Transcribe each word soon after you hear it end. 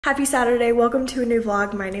Happy Saturday, welcome to a new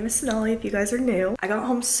vlog. My name is Sonali if you guys are new. I got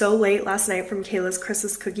home so late last night from Kayla's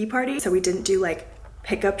Christmas cookie party, so we didn't do like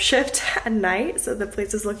pickup shift at night, so the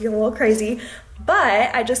place is looking a little crazy.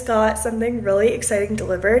 But I just got something really exciting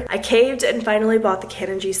delivered. I caved and finally bought the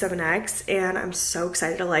Canon G7X, and I'm so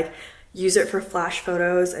excited to like use it for flash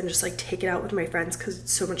photos and just like take it out with my friends because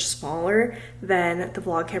it's so much smaller than the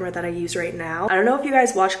vlog camera that I use right now. I don't know if you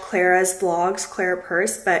guys watch Clara's vlogs, Clara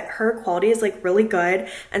Purse, but her quality is like really good.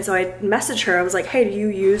 And so I messaged her, I was like, hey, do you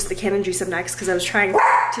use the Canon G7X? Because I was trying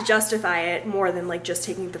to justify it more than like just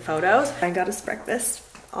taking the photos. I got us breakfast.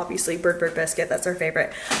 Obviously bird biscuit, that's our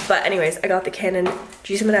favorite. But anyways, I got the Canon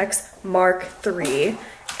G7X Mark III.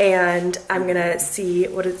 And I'm gonna see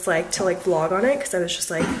what it's like to like vlog on it because I was just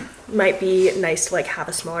like, might be nice to like have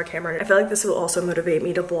a smaller camera. I feel like this will also motivate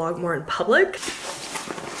me to vlog more in public.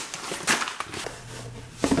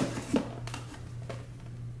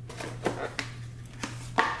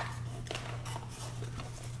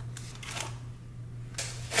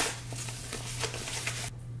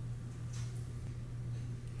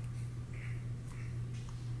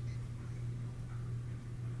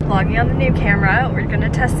 Vlogging on the new camera. We're gonna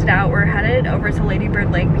test it out. We're headed over to Lady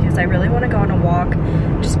Bird Lake because I really want to go on a walk,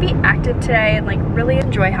 just be active today and like really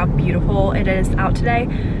enjoy how beautiful it is out today.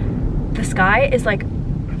 The sky is like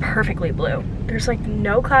perfectly blue. There's like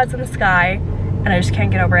no clouds in the sky and I just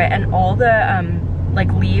can't get over it, and all the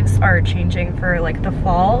like leaves are changing for like the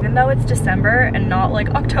fall. Even though it's December and not like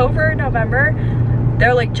October, November,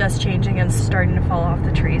 they're like just changing and starting to fall off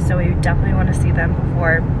the trees, so we definitely want to see them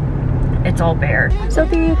before it's all bare.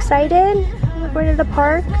 Sophie, are you excited? We're going to the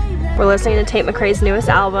park. We're listening to Tate McRae's newest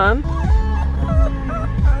album.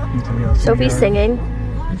 Sophie's singing.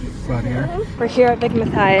 We're here at Big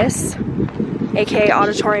Matthias, aka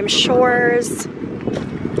Auditorium Shores.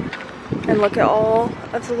 And look at all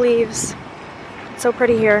of the leaves. It's so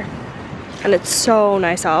pretty here. And it's so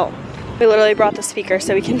nice out. We literally brought the speaker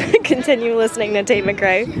so we can continue listening to Tate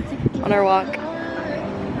McRae on our walk.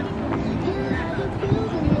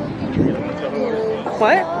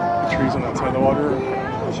 What? The trees on that side of the water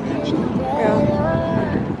changed. Yeah.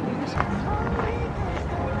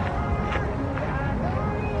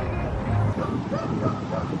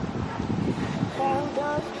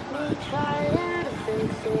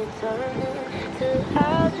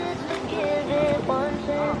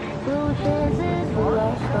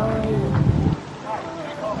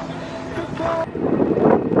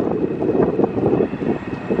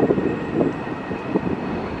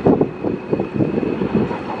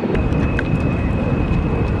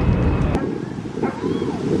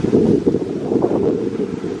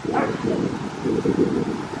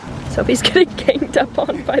 Sophie's getting ganged up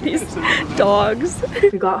on by these dogs.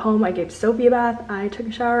 We got home, I gave Sophie a bath, I took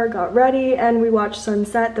a shower, got ready, and we watched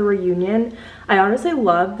Sunset, the reunion. I honestly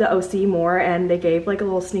love the OC more, and they gave like a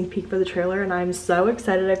little sneak peek for the trailer, and I'm so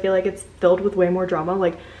excited. I feel like it's filled with way more drama,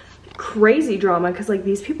 like crazy drama, because like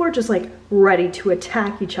these people are just like ready to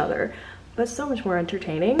attack each other, but so much more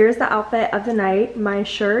entertaining. Here's the outfit of the night. My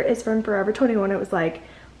shirt is from Forever 21. It was like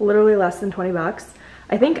literally less than 20 bucks.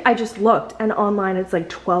 I think I just looked and online it's like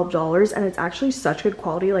 $12, and it's actually such good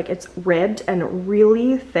quality. Like it's ribbed and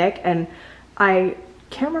really thick, and I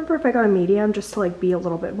can't remember if I got a medium just to like be a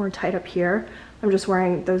little bit more tight up here. I'm just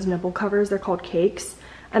wearing those nipple covers, they're called Cakes.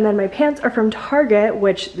 And then my pants are from Target,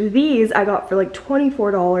 which these I got for like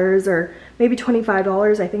 $24 or maybe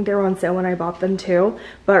 $25. I think they were on sale when I bought them too,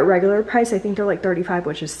 but regular price I think they're like $35,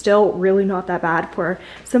 which is still really not that bad for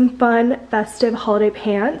some fun festive holiday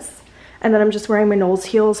pants. And then I'm just wearing my Knowles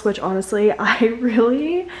heels, which honestly, I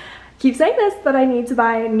really keep saying this, but I need to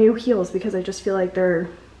buy new heels because I just feel like they're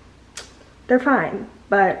fine.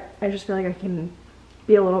 But I just feel like I can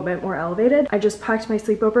be a little bit more elevated. I just packed my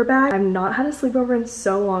sleepover bag. I've not had a sleepover in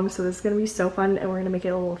so long, so this is gonna be so fun, and we're gonna make it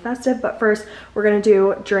a little festive. But first, we're gonna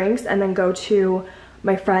do drinks and then go to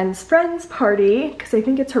my friend's party because I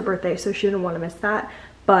think it's her birthday, so she didn't want to miss that.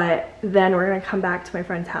 But then we're gonna come back to my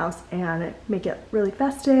friend's house and make it really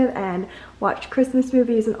festive and watch Christmas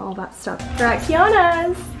movies and all that stuff. We're at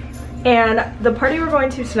Kiana's, and the party we're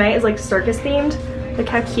going to tonight is like circus themed. Look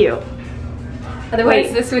how cute.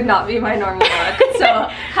 Otherwise, this would not be my normal look, so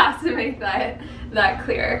have to make that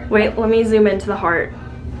clear. Wait, let me zoom into the heart.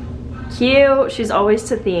 Cute. She's always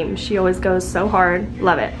to theme. She always goes so hard.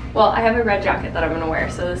 Love it. Well, I have a red jacket that I'm gonna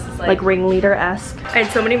wear, so this is like ringleader-esque. I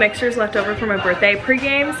had so many mixers left over from my birthday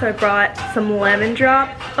pregame, so I brought some lemon drop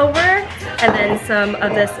over and then some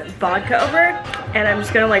of this vodka over, and I'm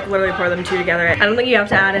just gonna like literally pour them two together. I don't think you have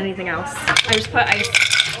to add anything else. I just put ice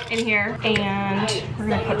in here, and we're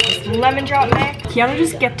gonna put this lemon drop mix. Kiana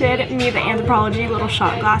just gifted me the Anthropology little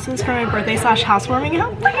shot glasses for my birthday / housewarming.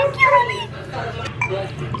 How freaking cute are they?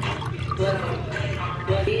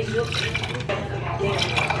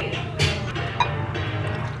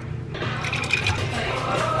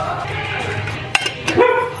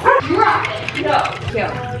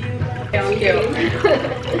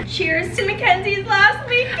 Cute. Cheers to Mackenzie's last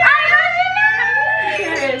week.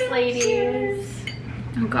 Cheers, ladies.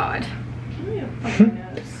 Oh God.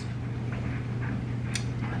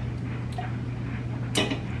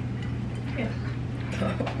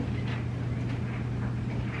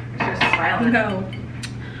 No.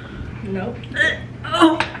 Nope.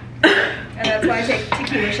 Oh. And that's why I take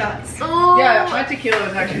tequila shots. Oh. Yeah, my tequila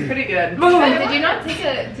was actually pretty good. Did you not take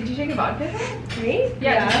a? Did you take a vodka? Me?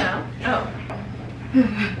 Yeah. Just now. Oh.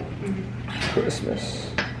 Christmas.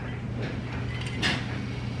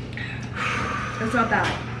 It's not bad.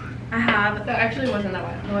 I have. That actually wasn't that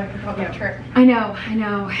bad. Oh, I forgot that trick. I know.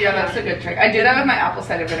 Yeah, that's a good trick. I do that with my apple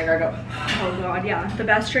cider vinegar. I go. Oh God, yeah. The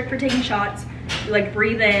best trick for taking shots, you like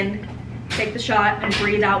breathe in, take the shot, and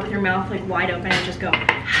breathe out with your mouth like wide open and just go.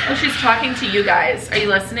 Oh, she's talking to you guys. Are you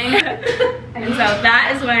listening? And so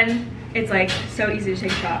that is when it's like so easy to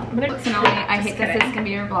take a shot. Sonali, I hate that this is gonna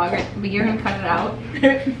be your vlog, but you're gonna cut it out.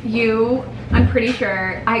 I'm pretty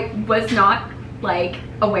sure I was not like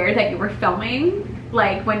aware that you were filming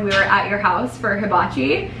like when we were at your house for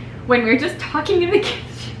hibachi, when we were just talking in the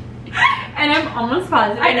kitchen. And I'm almost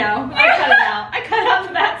positive. I know. I cut it out. I cut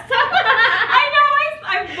out that stuff. I know.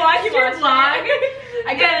 I watched your vlog.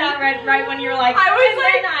 I cut it out right when you were like, I was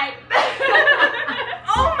like, night.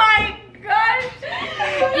 oh my gosh.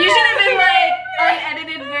 You should have been like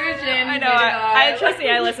unedited version. I know. I trust me.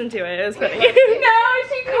 I listened to it. It was funny. No,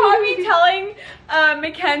 she caught me telling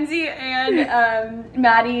Mackenzie and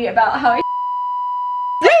Maddie about how I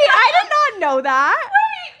Wait, I did not know that.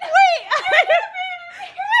 Wait.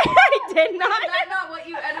 I did not. Is that not what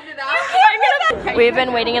you edited out? We've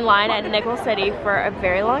been waiting in line at Nickel City for a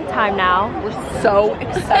very long time now. We're so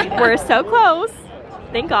excited. We're so close.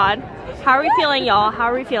 Thank God. How are we feeling, y'all? How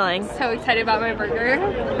are we feeling? So excited about my burger.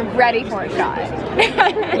 Ready for a shot.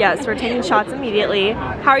 Yes, we're taking shots immediately.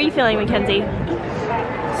 How are you feeling, Mackenzie?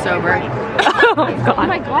 Sober. Oh God. Oh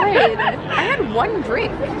my God. I had one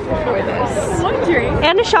drink before this. One drink.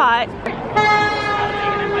 And a shot.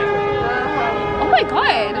 Oh my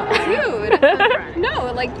God, dude.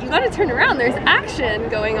 No, like you gotta turn around. There's action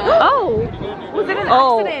going on. Oh. Was it an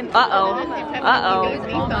accident? Uh-oh.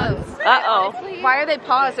 Why are they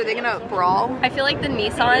paused? Are they gonna brawl? I feel like the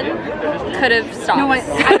Nissan could have stopped. No, I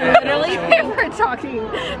literally think we're talking.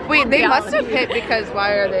 Wait, they must have hit because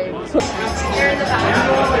why are they?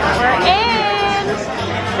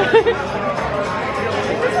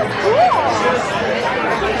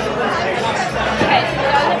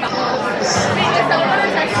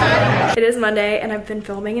 It is Monday and I've been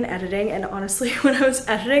filming and editing, and honestly when I was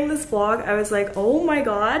editing this vlog I was like, oh my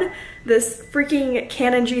God, this freaking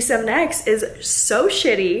Canon G7X is so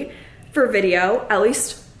shitty for video. At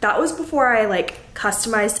least that was before I like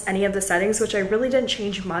customized any of the settings, which I really didn't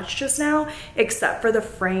change much just now except for the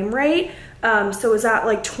frame rate. So it was at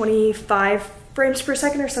like 25 frames per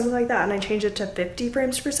second or something like that, and I changed it to 50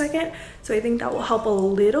 frames per second. So I think that will help a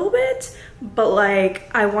little bit, but like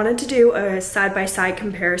I wanted to do a side-by-side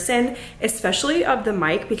comparison, especially of the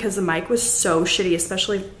mic, because the mic was so shitty,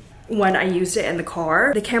 especially when I used it in the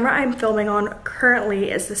car. The camera I'm filming on currently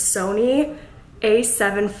is the Sony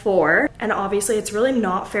A7 IV, and obviously it's really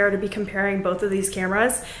not fair to be comparing both of these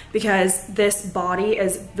cameras because this body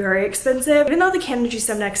is very expensive. Even though the Canon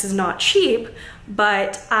G7X is not cheap,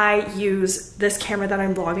 but I use this camera that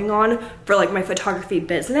I'm vlogging on for like my photography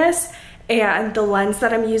business, and the lens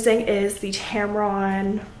that I'm using is the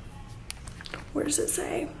Tamron, where does it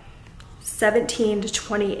say? 17 to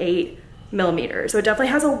 28 millimeters. So it definitely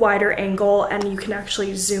has a wider angle and you can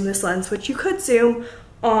actually zoom this lens, which you could zoom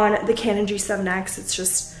on the Canon G7X. It's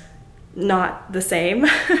just not the same,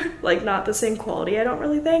 like not the same quality, I don't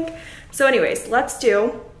really think. So anyways, let's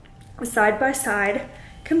do a side-by-side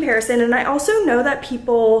comparison. And I also know that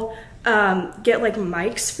people get like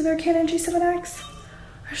mics for their Canon G7X.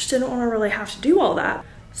 I just didn't want to really have to do all that.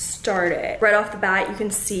 Started. Right off the bat, you can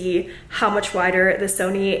see how much wider the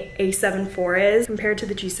Sony A7 IV is compared to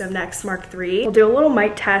the G7X Mark III. We'll do a little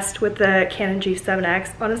mic test with the Canon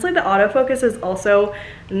G7X. Honestly, the autofocus is also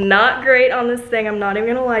not great on this thing. I'm not even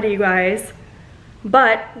gonna lie to you guys.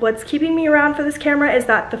 But what's keeping me around for this camera is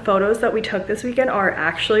that the photos that we took this weekend are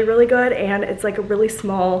actually really good, and it's like a really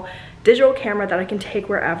small digital camera that I can take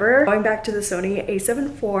wherever. Going back to the Sony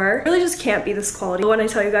A7 IV, really just can't be this quality. When I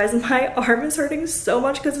tell you guys, my arm is hurting so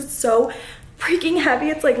much because it's so freaking heavy.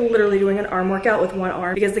 It's like literally doing an arm workout with one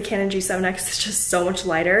arm because the Canon G7X is just so much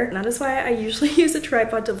lighter. And that is why I usually use a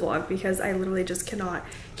tripod to vlog, because I literally just cannot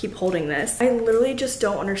keep holding this. I literally just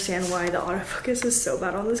don't understand why the autofocus is so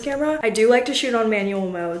bad on this camera. I do like to shoot on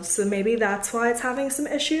manual mode, so maybe that's why it's having some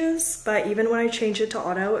issues. But even when I changed it to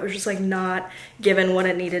auto, it was just like not given what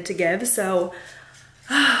it needed to give. So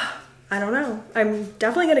I don't know. I'm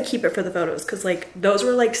definitely gonna keep it for the photos because like those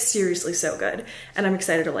were like seriously so good. And I'm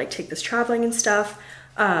excited to like take this traveling and stuff.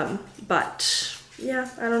 But yeah,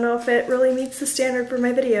 I don't know if it really meets the standard for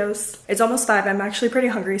my videos. It's almost 5. I'm actually pretty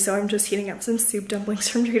hungry, so I'm just heating up some soup dumplings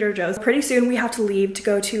from Trader Joe's. Pretty soon we have to leave to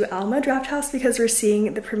go to Alma Drafthouse because we're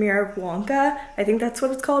seeing the premiere of Wonka. I think that's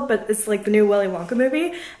what it's called, but it's like the new Willy Wonka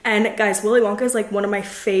movie. And guys, Willy Wonka is like one of my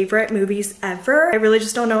favorite movies ever. I really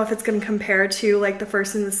just don't know if it's gonna compare to like the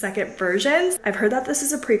first and the second versions. I've heard that this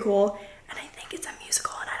is a prequel, and I think it's a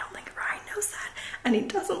musical, and I don't think Ryan knows that. And he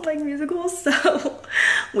doesn't like musicals, so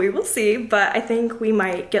we will see. But I think we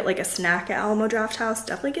might get like a snack at Alamo Drafthouse,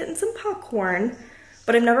 definitely getting some popcorn.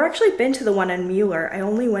 But I've never actually been to the one in Mueller. I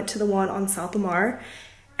only went to the one on South Lamar,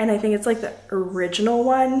 and I think it's like the original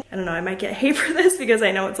one. I don't know, I might get hate for this because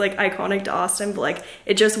I know it's like iconic to Austin, but like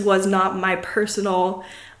it just was not my personal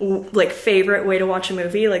like favorite way to watch a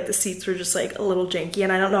movie. Like the seats were just like a little janky,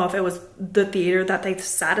 and I don't know if it was the theater that they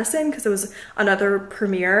sat us in because it was another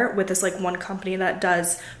premiere with this like one company that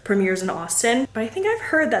does premieres in Austin. But I think I've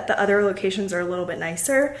heard that the other locations are a little bit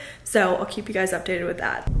nicer, so I'll keep you guys updated with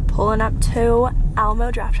that. Pulling up to Alamo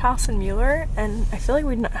Drafthouse in Mueller, and I feel like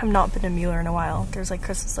we have not been to Mueller in a while. There's like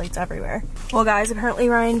Christmas lights everywhere. Well guys, apparently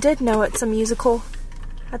Ryan did know it's a musical.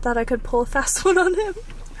 I thought I could pull a fast one on him.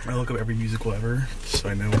 I look up every musical ever, so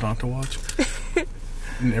I know what not to watch.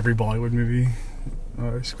 And every Bollywood movie,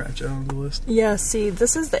 I scratch out on the list. Yeah, see,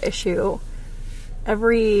 this is the issue.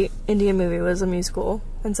 Every Indian movie was a musical,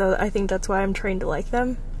 and so I think that's why I'm trained to like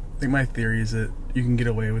them. I think my theory is that you can get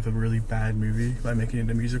away with a really bad movie by making it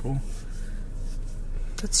a musical.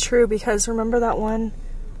 That's true, because remember that one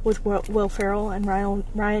with Will Ferrell and Ryan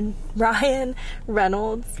Reynolds? Ryan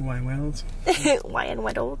Reynolds? Ryan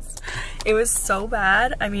Reynolds. It was so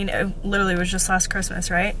bad. I mean, it literally was just last Christmas,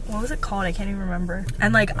 right? What was it called? I can't even remember.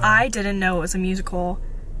 And like, I didn't know it was a musical.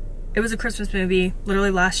 It was a Christmas movie, literally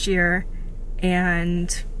last year,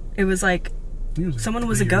 and it was like, someone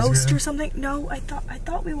was a ghost or something. No, I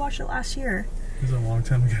thought we watched it last year. It was a long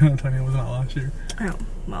time ago. I'm telling you, it was not last year. Oh,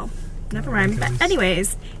 well, never mind. But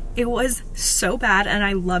anyways, it was so bad, and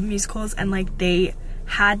I love musicals, and like they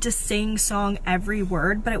had to sing song every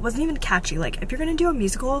word, but it wasn't even catchy. Like if you're gonna do a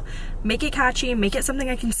musical, make it catchy, make it something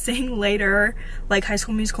I can sing later, like High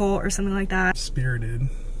School Musical or something like that. Spirited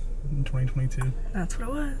in 2022. That's what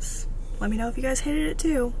it was. Let me know if you guys hated it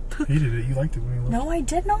too. Hated it? You liked it when you left. No, I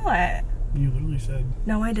did not. You literally said.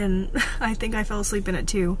 No, I didn't. I think I fell asleep in it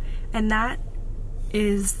too, and that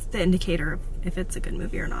is the indicator of if it's a good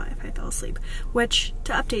movie or not, if I fell asleep. Which,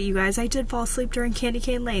 to update you guys, I did fall asleep during Candy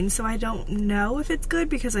Cane Lane, so I don't know if it's good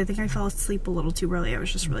because I think I fell asleep a little too early. I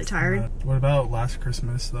was just really tired. What about Last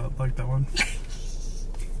Christmas? Like that one?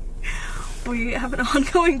 We have an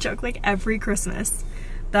ongoing joke like every Christmas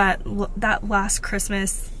that Last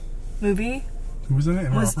Christmas movie Who was in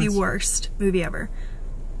it? was the worst movie ever.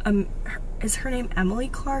 Is her name Emily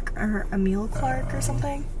Clark or Emile Clark or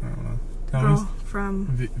something? I don't know. Girl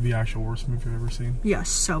from the actual worst movie I've ever seen. Yeah,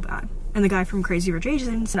 so bad. And the guy from Crazy Rich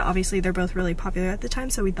Asians, and obviously they're both really popular at the time,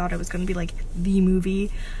 so we thought it was going to be like the movie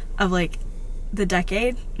of like the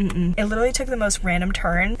decade. It literally took the most random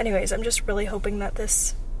turn. Anyways, I'm just really hoping that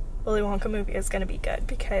this Willy Wonka movie is going to be good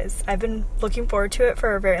because I've been looking forward to it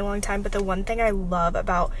for a very long time. But the one thing I love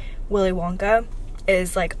about Willy Wonka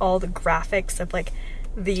is like all the graphics of like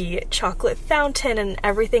the chocolate fountain and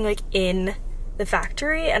everything like in the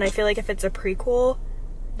factory, and I feel like if it's a prequel,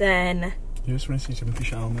 then you just want to see Timothy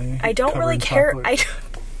Chalamet. I don't really care.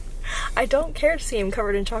 I don't care to see him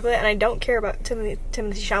covered in chocolate, and I don't care about Timothy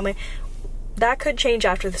Chalamet. That could change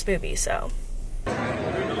after this movie, so.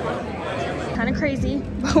 Kind of crazy,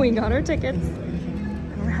 but we got our tickets,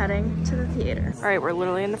 and we're heading to the theater. All right, we're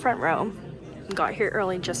literally in the front row. We got here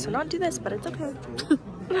early just to not do this, but it's okay.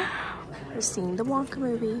 We're seeing the Wonka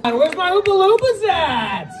movie. Where's my Oompa Loompas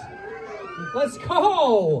at? Let's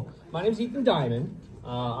go! My name's Ethan Diamond.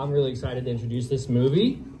 I'm really excited to introduce this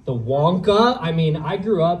movie, The Wonka. I mean, I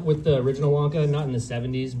grew up with the original Wonka, not in the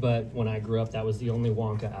 70s, but when I grew up, that was the only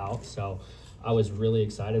Wonka out. So I was really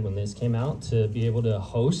excited when this came out to be able to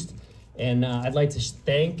host. And I'd like to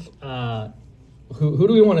thank, who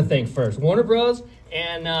do we want to thank first? Warner Bros.,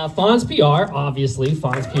 And Fonz PR, obviously,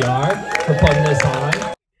 Fonz PR for putting this on.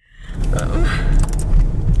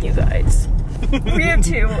 You guys. We have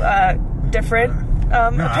two different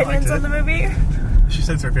opinions on the movie. She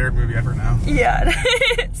said it's her favorite movie ever now. Yeah,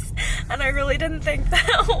 it is. And I really didn't think that.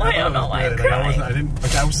 I don't know why I'm crying.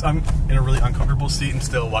 I'm in a really uncomfortable seat and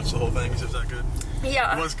still watched the whole thing because it was that good.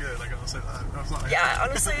 Yeah. It was good, like I'll say that. Yeah,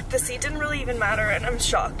 honestly, the seat didn't really even matter, and I'm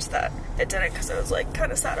shocked that it didn't because I was like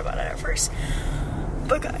kind of sad about it at first.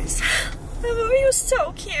 But guys, the movie was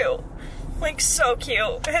so cute. Like, so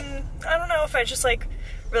cute. And I don't know if I just like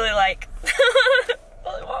really like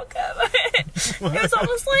Willy Wonka, but it was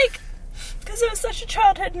almost like, because it was such a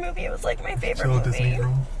childhood movie, it was like my favorite movie.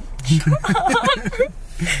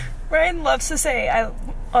 Ryan loves to say,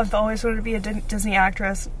 I've always wanted to be a Disney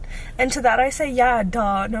actress. And to that I say, yeah,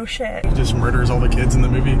 duh, no shit. He just murders all the kids in the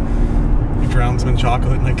movie. He drowns them in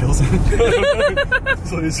chocolate and like kills them.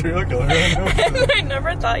 So he's a serial killer. I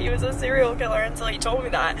never thought he was a serial killer until he told me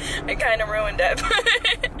that. It kind of ruined it.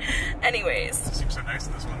 Anyways. It seems so nice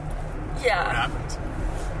in this one. Yeah. What happens?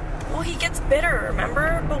 Well, he gets bitter,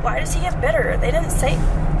 remember? But why does he get bitter? They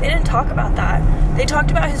didn't talk about that. They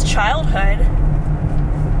talked about his childhood,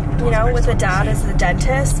 you know, with the dad as the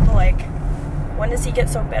dentist, but like, when does he get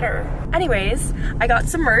so bitter? Anyways, I got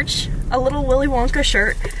some merch, a little Willy Wonka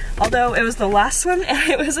shirt, although it was the last one and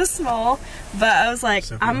it was a small, but I was like,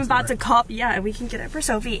 Sophie, I'm about to cop, yeah, we can get it for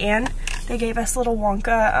Sophie, and they gave us little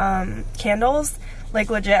Wonka candles. Like,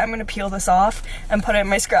 legit, I'm gonna peel this off and put it in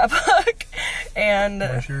my scrapbook. And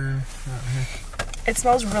it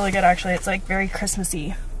smells really good, actually. It's like very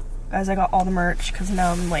Christmassy. Guys, I got all the merch because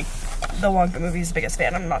now I'm like the Wonka movie's biggest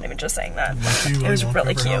fan. I'm not even just saying that. It was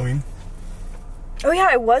really cute. Halloween. Oh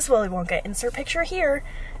yeah, it was Willy Wonka. Insert picture here.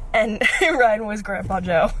 And Ryan was Grandpa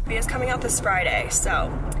Joe. It is coming out this Friday, so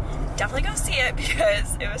definitely go see it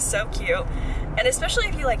because it was so cute. And especially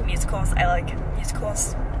if you like musicals, I like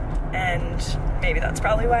musicals. And maybe that's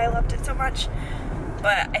probably why I loved it so much.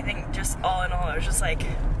 But I think just all in all, it was just like,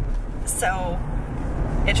 so,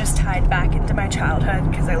 it just tied back into my childhood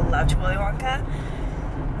because I loved Willy Wonka.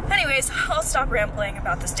 Anyways, I'll stop rambling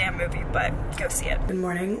about this damn movie, but go see it. Good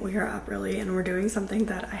morning, we are up early and we're doing something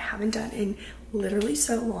that I haven't done in literally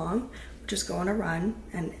so long, which is go on a run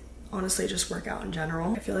and honestly just work out in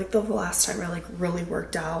general. I feel like the last time I like really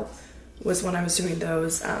worked out was when I was doing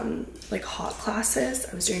those like hot classes.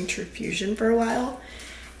 I was doing True Fusion for a while,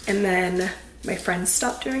 and then my friends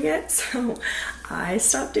stopped doing it, so I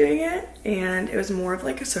stopped doing it, and it was more of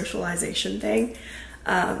like a socialization thing.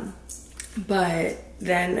 But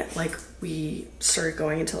then like we started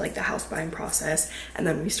going into like the house buying process, and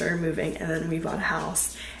then we started moving, and then we bought a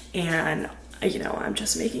house, and you know, I'm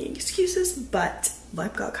just making excuses, but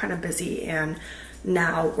life got kind of busy, and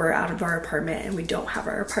now we're out of our apartment and we don't have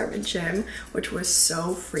our apartment gym, which was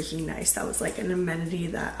so freaking nice. That was like an amenity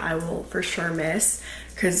that I will for sure miss,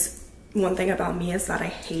 because one thing about me is that I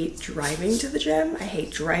hate driving to the gym. I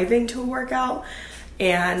hate driving to a workout,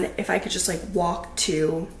 and if I could just like walk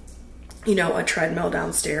to, you know, a treadmill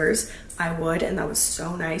downstairs, I would, and that was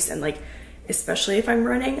so nice. And like, especially if I'm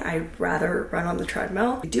running, I'd rather run on the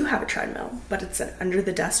treadmill. I do have a treadmill, but it's an under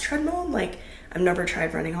the desk treadmill. Like, I've never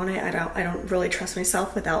tried running on it. I don't really trust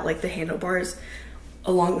myself without like the handlebars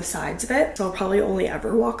along the sides of it. So I'll probably only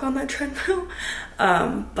ever walk on that treadmill.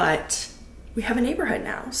 But we have a neighborhood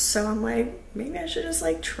now, so I'm like, maybe I should just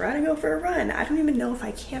like try to go for a run. I don't even know if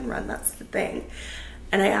I can run, that's the thing.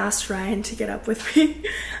 And I asked Ryan to get up with me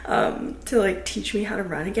to like teach me how to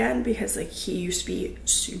run again, because like he used to be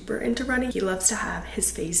super into running. He loves to have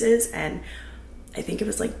his phases, and I think it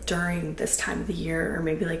was like during this time of the year, or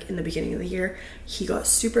maybe like in the beginning of the year, he got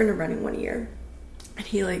super into running one year, and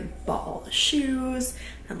he like bought all the shoes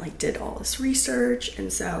and like did all this research.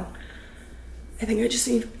 And so I think I just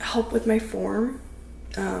need help with my form,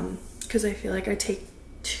 because I feel like I take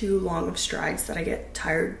too long of strides that I get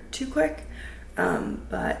tired too quick.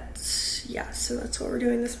 But yeah, so that's what we're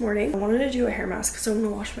doing this morning. I wanted to do a hair mask because I'm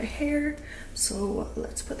gonna wash my hair, so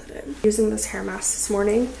let's put that in. Using this hair mask this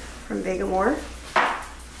morning from Vegamore,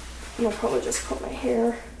 and I'll probably just put my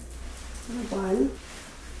hair in a bun.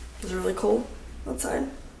 It's really cold outside.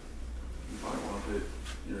 You probably want to put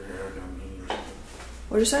your hair like a beanie or something.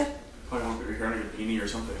 What'd you say? Probably want to put your hair like a beanie or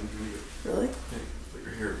something. Really? Yeah, put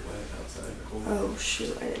your hair wet outside in the cold. Oh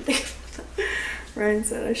shoot, I didn't think about that. Ryan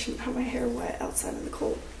said I shouldn't have my hair wet outside in the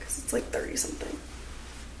cold because it's like 30 something.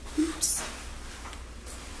 Oops.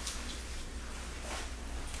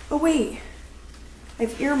 Oh wait, I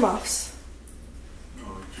have earmuffs.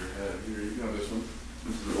 Oh, it's your head. Here, you got this one.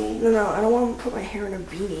 This is old. No, I don't want to put my hair in a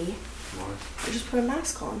beanie. Why? I just put a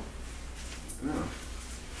mask on. No.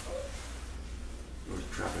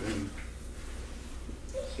 trap it in.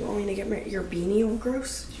 You want me to get your beanie all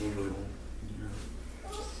gross? It's really old.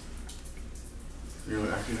 Yeah. You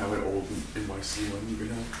know, I can have an old NYC one you could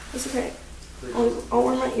have. It's okay. I'll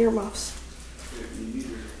wear my earmuffs. You need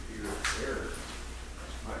your hair,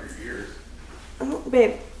 not your ears. Oh,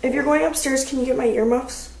 babe, if you're going upstairs, can you get my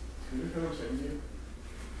earmuffs? Can you know what I'm saying to you?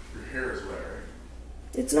 Your hair is wet, right?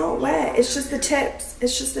 It's not wet. It's just the tips.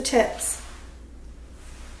 It's just the tips.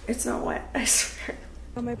 It's not wet, I swear.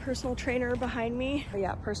 My personal trainer behind me. But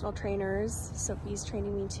yeah, personal trainers. Sophie's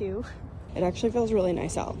training me too. It actually feels really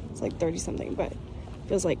nice out. It's like 30 something, but it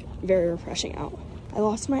feels like very refreshing out. I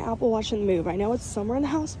lost my Apple Watch in the move. I know it's somewhere in the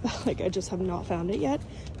house, but like I just have not found it yet.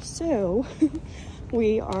 So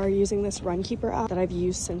we are using this Runkeeper app that I've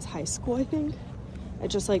used since high school, I think. It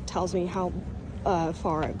just like tells me how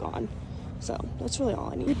far I've gone. So that's really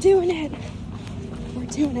all I need. We're doing it. We're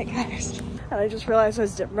doing it, guys. And I just realized I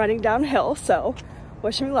was running downhill, so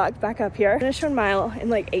wish me luck. Back up here. Finished 1 mile in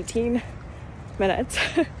like 18 minutes.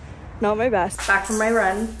 Not my best. Back from my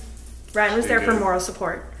run. Ryan was there for moral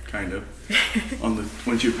support. Kind of.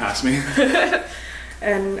 Once you pass me.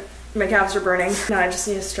 And my calves are burning. Now I just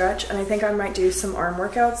need to stretch, and I think I might do some arm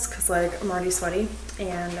workouts because like I'm already sweaty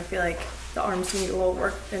and I feel like the arms need a little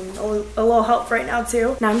work and a little help right now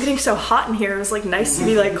too. Now I'm getting so hot in here. It was like nice to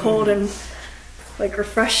be like cold and like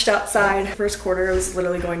refreshed outside. First quarter it was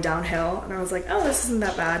literally going downhill and I was like, oh, this isn't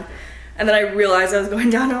that bad. And then I realized I was going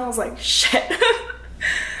downhill. I was like, shit.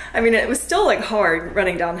 I mean, it was still like hard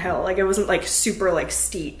running downhill. Like it wasn't like super like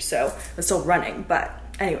steep, so I was still running. But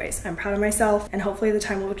anyways, I'm proud of myself and hopefully the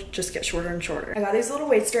time will just get shorter and shorter. I got these little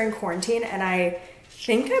weights during quarantine and I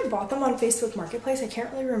think I bought them on Facebook Marketplace. I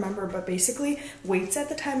can't really remember, but basically weights at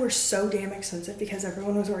the time were so damn expensive because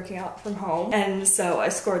everyone was working out from home. And so I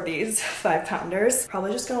scored these 5-pounders.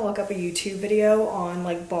 Probably just gonna look up a YouTube video on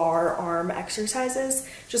like bar arm exercises,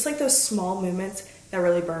 just like those small movements that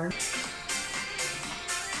really burn.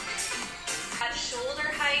 At shoulder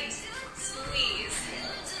height, squeeze.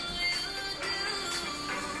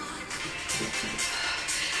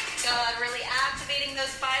 Good, really activating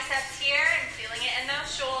those biceps here and feeling it in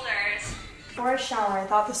those shoulders. Before I shower, I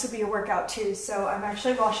thought this would be a workout too, so I'm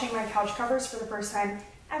actually washing my couch covers for the first time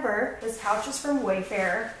ever. This couch is from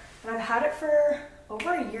Wayfair, and I've had it for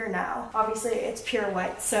over a year now. Obviously, it's pure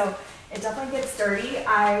white, so it definitely gets dirty.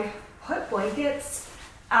 I put blankets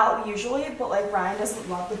out usually, but like Ryan doesn't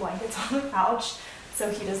love the blankets on the couch, so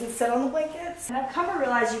he doesn't sit on the blankets. And I've come to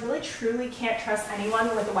realize you really truly can't trust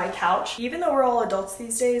anyone with a white couch, even though we're all adults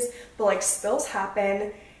these days, but like spills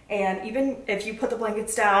happen, and even if you put the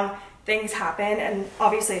blankets down, things happen, and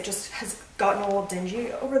obviously it just has gotten a little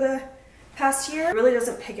dingy over the past year. It really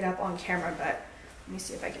doesn't pick it up on camera, but let me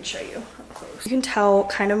see if I can show you up close. You can tell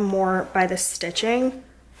kind of more by the stitching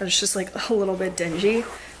that it's just like a little bit dingy,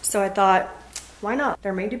 so I thought, why not?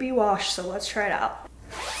 They're made to be washed, so let's try it out.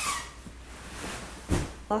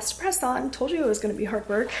 Lost press on, told you it was gonna be hard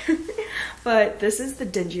work. But this is the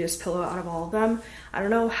dingiest pillow out of all of them. I don't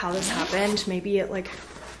know how this happened. Maybe it like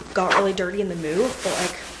got really dirty in the move, but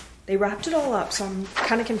like they wrapped it all up, so I'm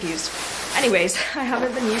kind of confused. Anyways, I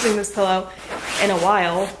haven't been using this pillow in a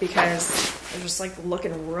while because they're just like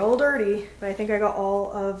looking real dirty. But I think I got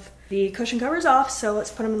all of the cushion covers off, so let's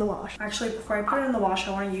put them in the wash. Actually, before I put it in the wash,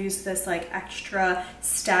 I want to use this like extra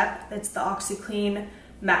step. It's the OxiClean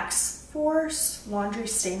Max Force laundry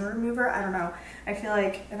stain remover. I don't know. I feel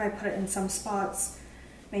like if I put it in some spots,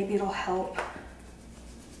 maybe it'll help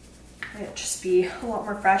it just be a lot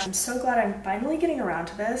more fresh. I'm so glad I'm finally getting around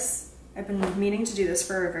to this. I've been meaning to do this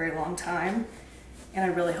for a very long time, and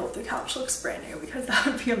I really hope the couch looks brand new because that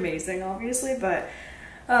would be amazing, obviously, but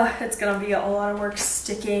it's gonna be a lot of work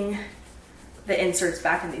sticking the inserts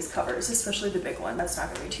back in these covers, especially the big one. That's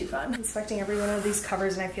not gonna be too fun. I'm inspecting every one of these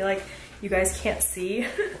covers, and I feel like you guys can't see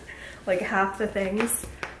like half the things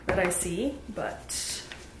that I see, but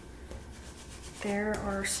there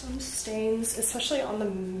are some stains, especially on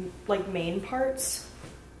the like main parts.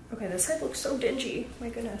 Okay, this side looks so dingy, my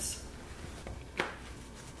goodness.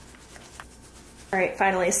 All right,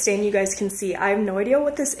 finally, a stain you guys can see. I have no idea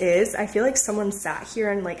what this is. I feel like someone sat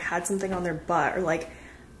here and like had something on their butt, or like,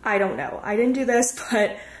 I don't know. I didn't do this,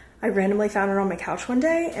 but I randomly found it on my couch one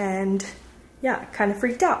day and yeah, kind of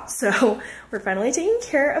freaked out. So we're finally taking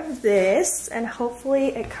care of this and hopefully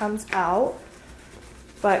it comes out.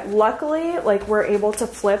 But luckily, like we're able to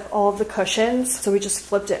flip all of the cushions. So we just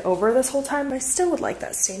flipped it over this whole time. I still would like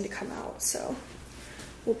that stain to come out. So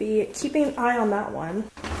we'll be keeping an eye on that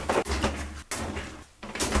one.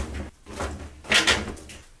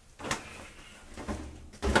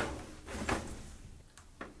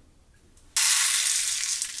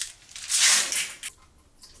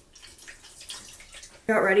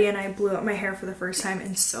 Got ready and I blew out my hair for the first time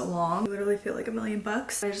in so long. I literally feel like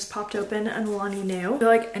 $1,000,000. I just popped open a Milani New. I feel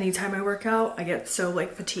like anytime I work out, I get so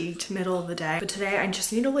like fatigued middle of the day. But today I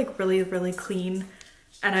just need to like really clean.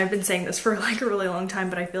 And I've been saying this for like a really long time,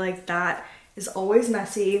 but I feel like that is always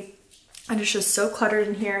messy and it's just so cluttered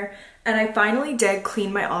in here. And I finally did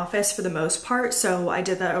clean my office for the most part. So I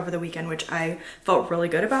did that over the weekend, which I felt really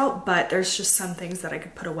good about, but there's just some things that I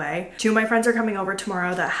could put away. 2 of my friends are coming over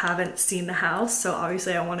tomorrow that haven't seen the house. So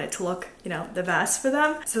obviously I want it to look, you know, the best for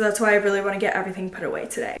them. So that's why I really want to get everything put away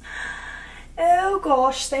today. Oh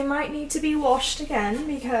gosh, they might need to be washed again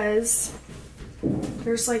because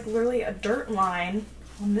there's like literally a dirt line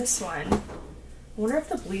on this one. I wonder if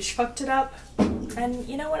the bleach fucked it up. And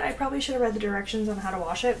you know what? I probably should have read the directions on how to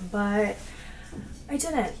wash it, but I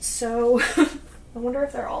didn't. So I wonder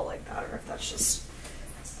if they're all like that or if that's just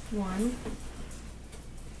one.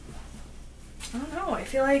 I don't know. I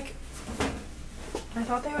feel like I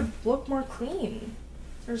thought they would look more clean.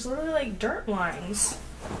 There's literally like dirt lines.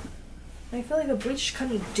 And I feel like the bleach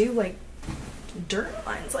couldn't do like dirt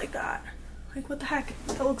lines like that. Like what the heck?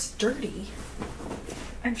 That looks dirty.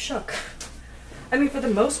 I'm shook. I mean, for the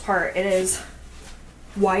most part, it is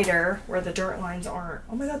whiter where the dirt lines aren't.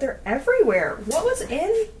 Oh my god, they're everywhere. What was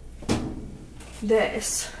in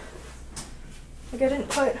this? Like I didn't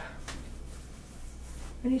put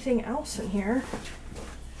anything else in here.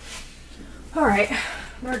 All right,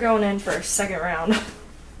 we're going in for a second round.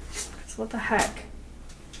 So what the heck?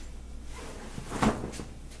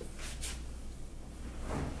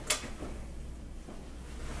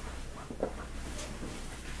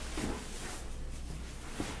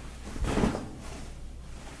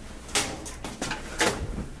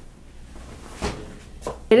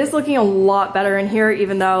 It is looking a lot better in here,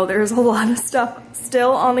 even though there's a lot of stuff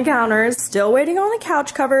still on the counters. Still waiting on the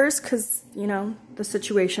couch covers because, you know, the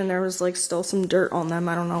situation, there was like still some dirt on them.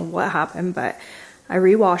 I don't know what happened, but I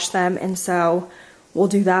rewashed them. And so we'll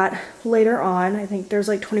do that later on. I think there's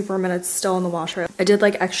like 24 minutes still in the washer. I did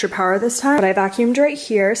like extra power this time, but I vacuumed right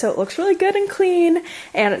here. So it looks really good and clean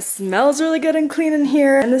and it smells really good and clean in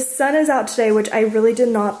here. And the sun is out today, which I really did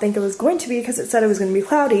not think it was going to be because it said it was going to be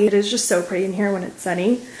cloudy. It is just so pretty in here when it's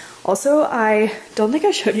sunny. Also, I don't think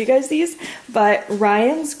I showed you guys these, but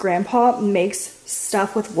Ryan's grandpa makes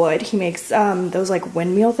stuff with wood. He makes those like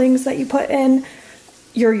windmill things that you put in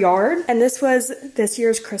your yard. And this was this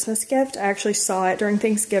year's Christmas gift. I actually saw it during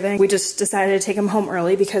Thanksgiving. We just decided to take him home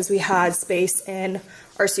early because we had space in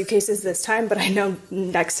our suitcases this time, but I know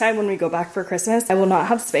next time when we go back for Christmas, I will not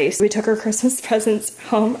have space. We took our Christmas presents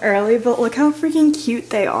home early, but look how freaking cute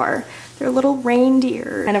they are. They're little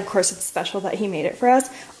reindeer. And of course it's special that he made it for us.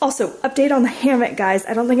 Also, update on the hammock, guys.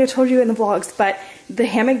 I don't think I told you in the vlogs, but the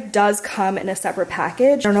hammock does come in a separate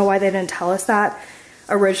package. I don't know why they didn't tell us that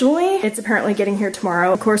originally. It's apparently getting here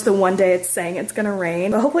tomorrow. Of course, the one day it's saying it's gonna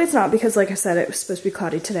rain, but hopefully it's not because like I said, it was supposed to be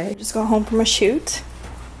cloudy today. I just got home from a shoot.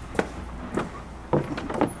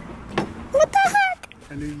 What the heck?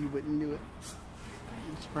 I knew you wouldn't do it.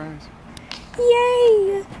 I'm surprised.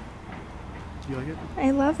 Yay! Do you like it?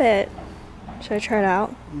 I love it. Should I try it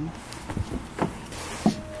out?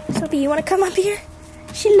 Sophie, you wanna come up here?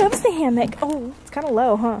 She loves the hammock. Oh, it's kind of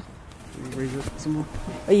low, huh? Can you raise it some more?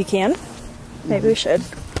 Oh, you can? Maybe we should.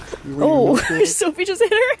 Oh, Sophie just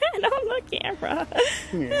hit her head on the camera.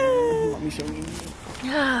 Yeah, let me show you.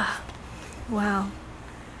 Wow.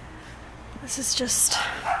 This is just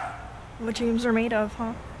what dreams are made of,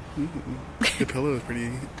 huh? The pillow is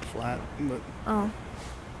pretty flat, but... Oh.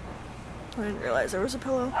 I didn't realize there was a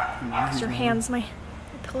pillow. Is your hand's my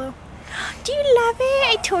pillow? Do you love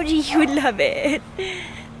it? I told you you would love it.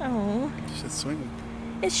 Oh. It's just swinging.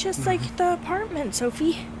 It's just like the apartment,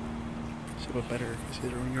 Sophie. Should have better if it's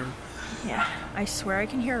his own yard. Yeah, I swear I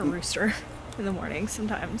can hear a rooster in the morning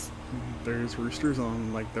sometimes. There's roosters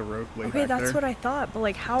on like the road way Okay, back that's there. what I thought, but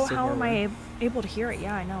like how am I able to hear it?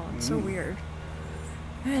 Yeah, I know, it's so weird.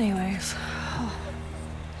 Anyways,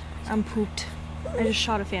 I'm pooped. I just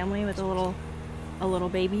shot a family with a little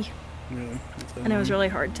baby. Really? And it was really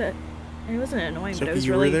hard to, and it wasn't annoying, So but it was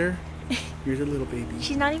you really... were there? You're a little baby.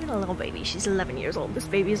 She's not even a little baby, she's 11 years old. This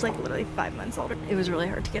baby is like literally 5 months old. It was really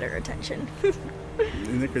hard to get her attention.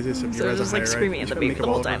 Isn't that crazy? So I was just like screaming at the baby the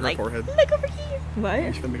whole time, like, look over here. What?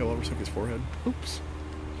 You should make it all over Sophie's forehead. Oops.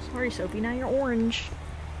 Sorry, Sophie, now you're orange.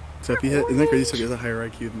 Sophie, isn't that crazy? Sophie has a higher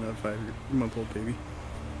IQ than a 5-month-old baby.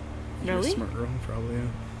 You're Really? a smart girl, probably,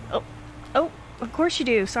 yeah. Oh, of course you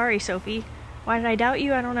do. Sorry, Sophie. Why did I doubt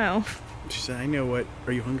you? I don't know. She said, I know what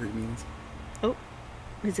 "are you hungry" means. Oh,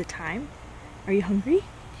 is it time? Are you hungry?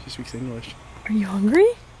 She speaks English. Are you hungry?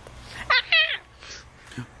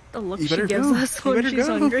 The look You she better gives go. us You when better she's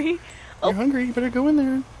go. hungry. You're hungry. You better go in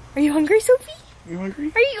there. Are you hungry, Sophie? You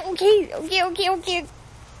hungry? Are you okay? Okay.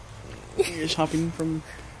 You're shopping from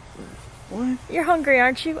what? You're hungry,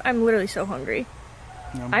 aren't you? I'm literally so hungry.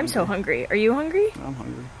 No, I'm so hungry. Are you hungry? No, I'm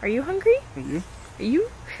hungry. Are you hungry? Are you? Are you?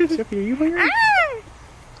 Sophie, are you hungry? Ah!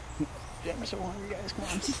 Yeah, I'm so hungry, guys.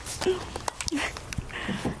 Come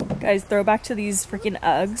on. Guys, throw back to these freaking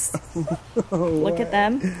Uggs. Oh, Look at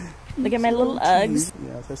them. Look at my little Uggs.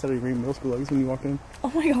 Yeah, so I started wearing middle school Uggs when you walked in. Oh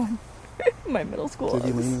my god. My middle school Did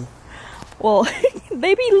you Uggs. lean? Well,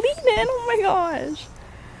 they be leaning. Oh my gosh.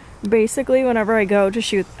 Basically, whenever I go to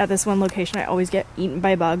shoot at this one location, I always get eaten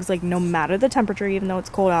by bugs, like no matter the temperature, even though it's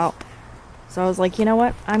cold out. So I was like, you know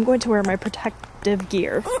what? I'm going to wear my protective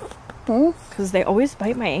gear. Because they always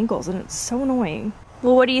bite my ankles and it's so annoying.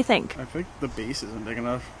 Well, what do you think? I think the base isn't big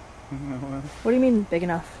enough. What do you mean big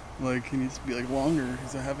enough? Like, it needs to be like longer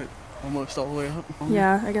because I have it almost all the way up.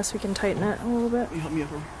 Yeah, I guess we can tighten it a little bit. Can you help me up?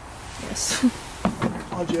 Yes.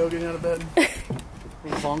 Oh, Joe, getting out of bed.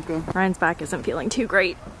 Wonka. Ryan's back isn't feeling too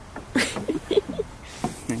great.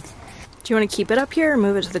 Thanks. Do you want to keep it up here or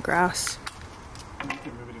move it to the grass? Can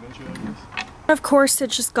move it eventually, I guess. Of course, it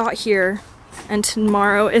just got here and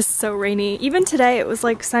tomorrow is so rainy. Even today it was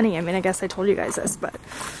like sunny. I mean, I guess I told you guys this, but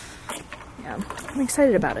yeah, I'm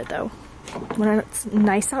excited about it though. When it's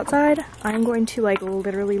nice outside, I'm going to like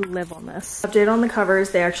literally live on this. Update on the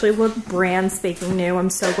covers. They actually look brand spanking new. I'm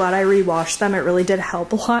so glad I rewashed them. It really did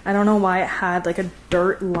help a lot. I don't know why it had like a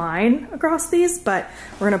dirt line across these, but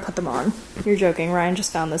we're gonna put them on. You're joking. Ryan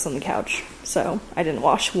just found this on the couch, so I didn't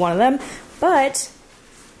wash one of them, but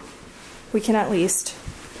we can at least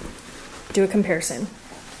do a comparison.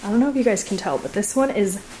 I don't know if you guys can tell, but this one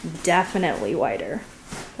is definitely whiter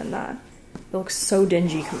than that. It looks so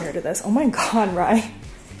dingy compared to this. Oh my god, Rye.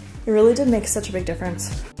 It really did make such a big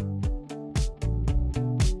difference.